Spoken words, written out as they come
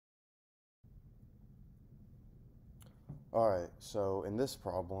Alright, so in this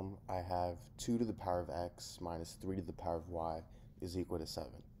problem, I have 2 to the power of x minus 3 to the power of y is equal to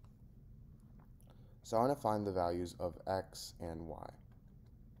 7. So I want to find the values of x and y.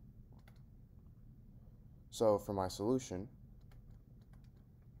 So for my solution,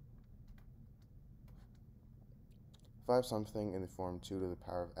 if I have something in the form 2 to the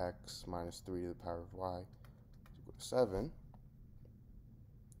power of x minus 3 to the power of y is equal to 7,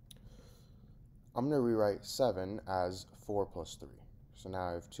 I'm going to rewrite 7 as 4 plus 3. So now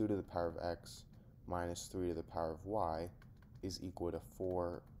I have 2 to the power of x minus 3 to the power of y is equal to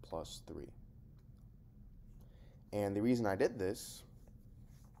 4 plus 3. And the reason I did this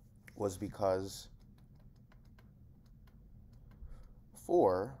was because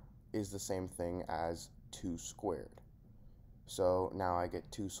 4 is the same thing as 2 squared. So now I get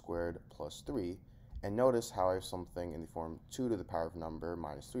 2 squared plus 3. And notice how I have something in the form 2 to the power of number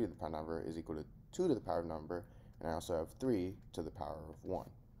minus 3 to the power of number is equal to 2 to the power of number, and I also have 3 to the power of 1.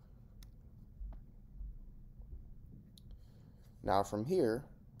 Now from here,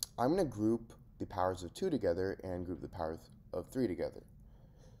 I'm going to group the powers of 2 together and group the powers of 3 together.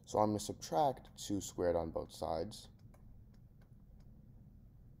 So I'm going to subtract 2 squared on both sides.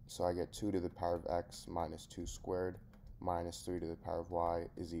 So I get 2 to the power of x minus 2 squared minus 3 to the power of y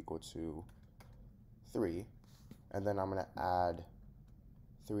is equal to 3. And then I'm going to add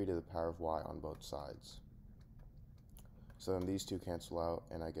 3 to the power of y on both sides. So then these two cancel out,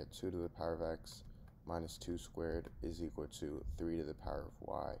 and I get 2 to the power of x minus 2 squared is equal to 3 to the power of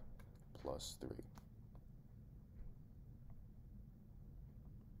y plus 3.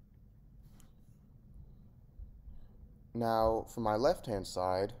 Now, for my left-hand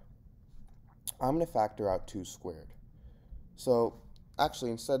side, I'm going to factor out 2 squared. So,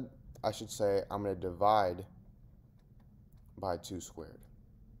 actually, instead, I should say I'm going to divide by 2 squared.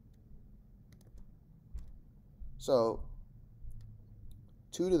 So,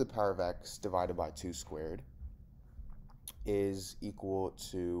 2 to the power of x divided by 2 squared is equal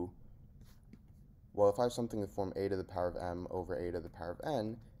to, well, if I have something in the form a to the power of m over a to the power of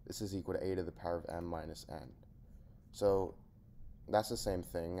n, this is equal to a to the power of m minus n. So that's the same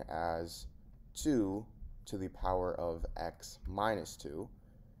thing as 2 to the power of x minus 2.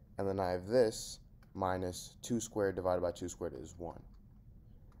 And then I have this minus 2 squared divided by 2 squared is 1.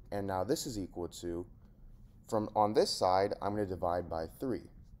 And now this is equal to, from on this side, I'm going to divide by 3.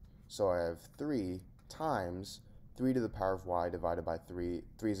 So I have 3 times 3 to the power of y divided by 3.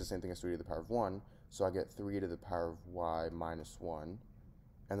 3 is the same thing as 3 to the power of 1. So I get 3 to the power of y minus 1.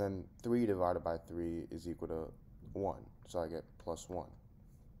 And then 3 divided by 3 is equal to 1. So I get plus 1.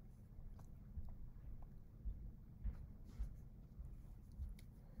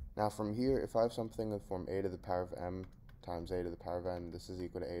 Now from here, if I have something in the form a to the power of m times a to the power of n, this is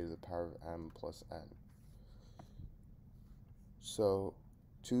equal to a to the power of m plus n. So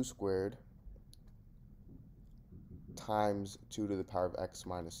 2 squared times 2 to the power of x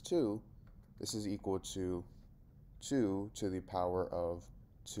minus 2, this is equal to 2 to the power of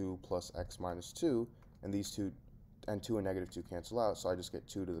 2 plus x minus 2, and these two and 2 and negative 2 cancel out, so I just get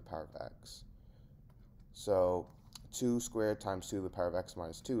 2 to the power of x. So 2 squared times 2 to the power of x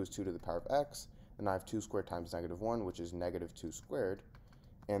minus 2 is 2 to the power of x, and I have 2 squared times negative 1, which is negative 2 squared,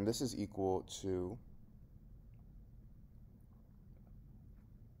 and this is equal to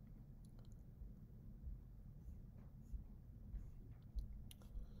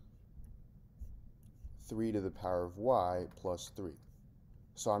 3 to the power of y plus 3.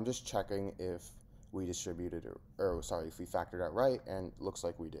 So I'm just checking if we distributed, if we factored out right, and it looks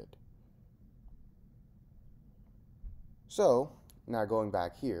like we did. So now going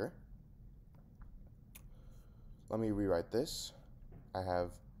back here, let me rewrite this. I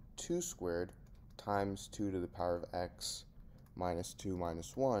have 2 squared times 2 to the power of x minus 2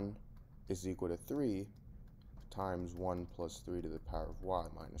 minus 1 is equal to 3 times 1 plus 3 to the power of y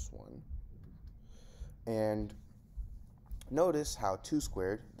minus 1. And notice how 2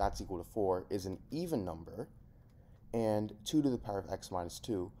 squared, that's equal to 4, is an even number, and 2 to the power of x minus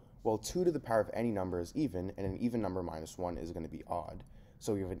 2, well, 2 to the power of any number is even, and an even number minus 1 is going to be odd.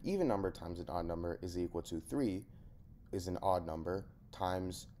 So we have an even number times an odd number is equal to 3 is an odd number,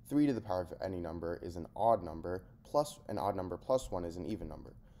 times 3 to the power of any number is an odd number, plus an odd number plus 1 is an even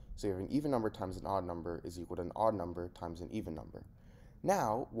number. So you have an even number times an odd number is equal to an odd number times an even number.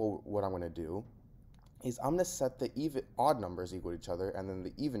 Now, what I'm going to do is I'm going to set the odd numbers equal to each other, and then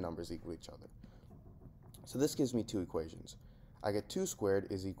the even numbers equal to each other. So this gives me two equations. I get 2 squared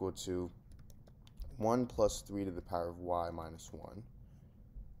is equal to 1 plus 3 to the power of y minus 1.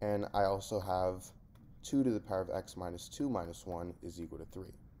 And I also have 2 to the power of x minus 2 minus 1 is equal to 3.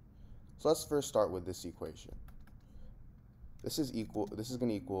 So let's first start with this equation. this is going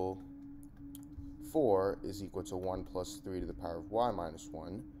to equal 4 is equal to 1 plus 3 to the power of y minus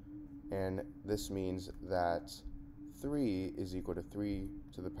 1, and this means that 3 is equal to 3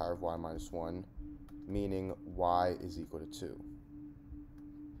 to the power of y minus 1, meaning y is equal to 2.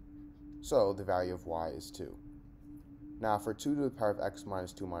 So the value of y is 2. Now for 2 to the power of x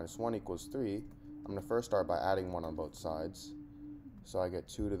minus 2 minus 1 equals 3, I'm going to first start by adding 1 on both sides. So I get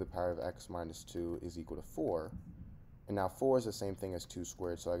 2 to the power of x minus 2 is equal to 4. And now 4 is the same thing as 2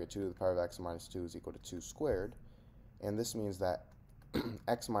 squared, so I get 2 to the power of x minus 2 is equal to 2 squared. And this means that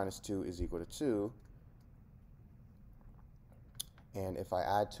x minus 2 is equal to 2. And if I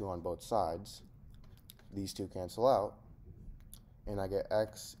add 2 on both sides, these two cancel out, and I get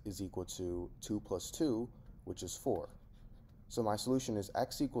x is equal to 2 plus 2, which is 4. So my solution is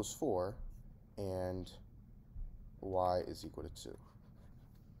x equals 4, and y is equal to 2.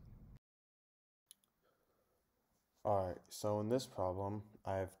 Alright, so in this problem,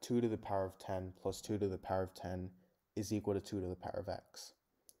 I have 2 to the power of 10 plus 2 to the power of 10 is equal to 2 to the power of x.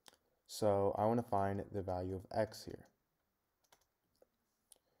 So I want to find the value of x here.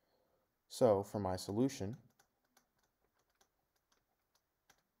 So for my solution,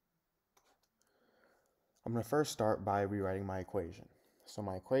 I'm going to first start by rewriting my equation. So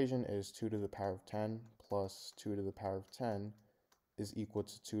my equation is 2 to the power of 10 plus 2 to the power of 10 is equal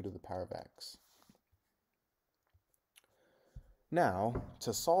to 2 to the power of x. Now,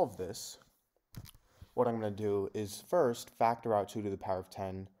 to solve this, what I'm going to do is first factor out 2 to the power of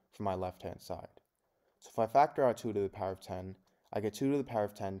 10 from my left-hand side. So if I factor out 2 to the power of 10, I get 2 to the power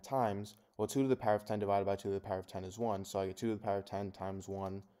of 10 times, well, 2 to the power of 10 divided by 2 to the power of 10 is 1, so I get 2 to the power of 10 times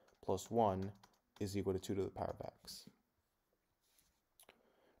 1 plus 1 is equal to 2 to the power of x.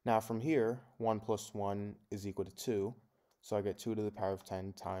 Now from here, 1 plus 1 is equal to 2, so I get 2 to the power of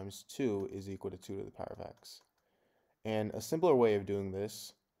 10 times 2 is equal to 2 to the power of x. And a simpler way of doing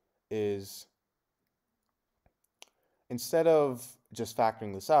this is, instead of just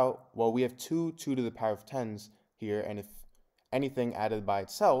factoring this out, well, we have 2 to the power of 10s here, and if anything added by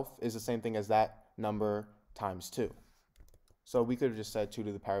itself is the same thing as that number times 2. So we could have just said 2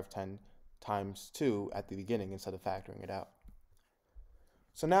 to the power of 10 times 2 at the beginning instead of factoring it out.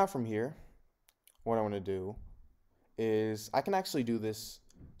 So now from here, what I want to do is I can actually do this,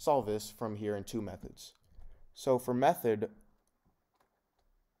 solve this from here in two methods. So for method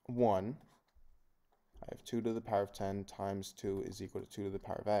 1, I have 2 to the power of 10 times 2 is equal to 2 to the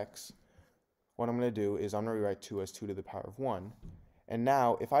power of x. What I'm going to do is I'm going to rewrite 2 as 2 to the power of 1. And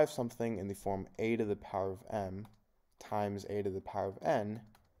now if I have something in the form a to the power of m times a to the power of n,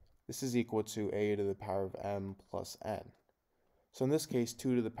 this is equal to a to the power of m plus n. So in this case,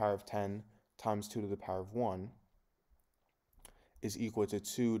 2 to the power of 10 times 2 to the power of 1 is equal to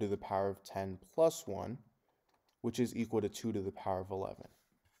 2 to the power of 10 plus 1, which is equal to 2 to the power of 11.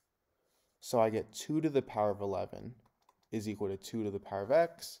 So I get 2 to the power of 11 is equal to 2 to the power of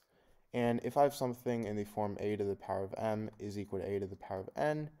x, and if I have something in the form a to the power of m is equal to a to the power of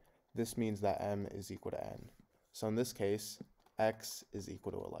n, this means that m is equal to n. So in this case, x is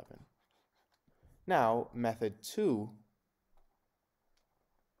equal to 11. Now, method 2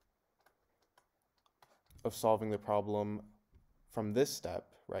 of solving the problem from this step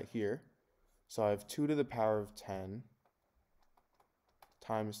right here, so I have 2 to the power of 10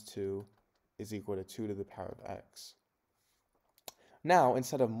 times 2 is equal to 2 to the power of x. Now,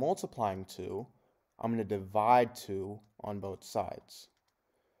 instead of multiplying 2, I'm going to divide 2 on both sides.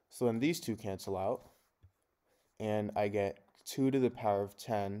 So then these two cancel out, and I get 2 to the power of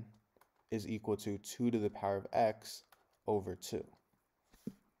 10 is equal to 2 to the power of x over 2.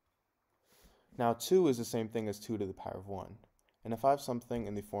 Now 2 is the same thing as 2 to the power of 1. And if I have something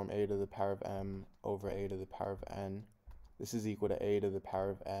in the form a to the power of m over a to the power of n, this is equal to a to the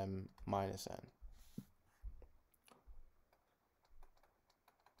power of m minus n.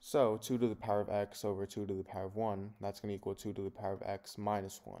 So 2 to the power of x over 2 to the power of 1, that's going to equal 2 to the power of x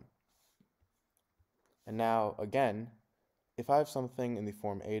minus 1. And now, again, if I have something in the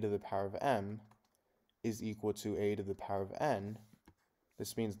form a to the power of m is equal to a to the power of n,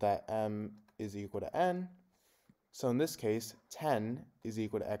 this means that m is equal to n. So in this case, 10 is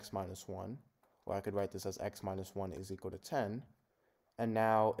equal to x minus 1, or I could write this as x minus 1 is equal to 10. And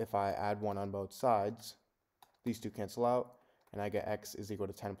now if I add 1 on both sides, these two cancel out, and I get x is equal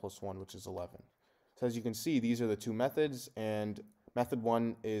to 10 plus 1, which is 11. So as you can see, these are the two methods, and method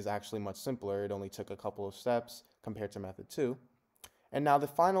 1 is actually much simpler. It only took a couple of steps compared to method 2. And now the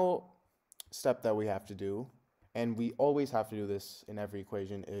final step that we have to do, and we always have to do this in every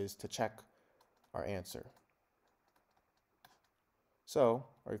equation, is to check our answer. So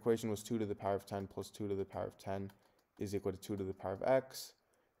our equation was 2 to the power of 10 plus 2 to the power of 10 is equal to 2 to the power of x.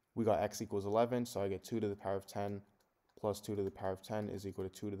 We got x equals 11, so I get 2 to the power of 10 plus 2 to the power of 10 is equal to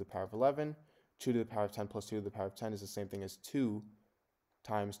 2 to the power of 11. 2 to the power of 10 plus 2 to the power of 10 is the same thing as 2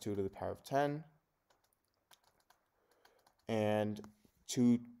 times 2 to the power of 10. And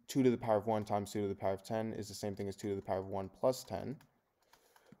 2 to the power of 1 times 2 to the power of 10 is the same thing as 2 to the power of 1 plus 10,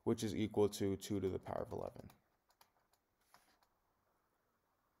 which is equal to 2 to the power of 11.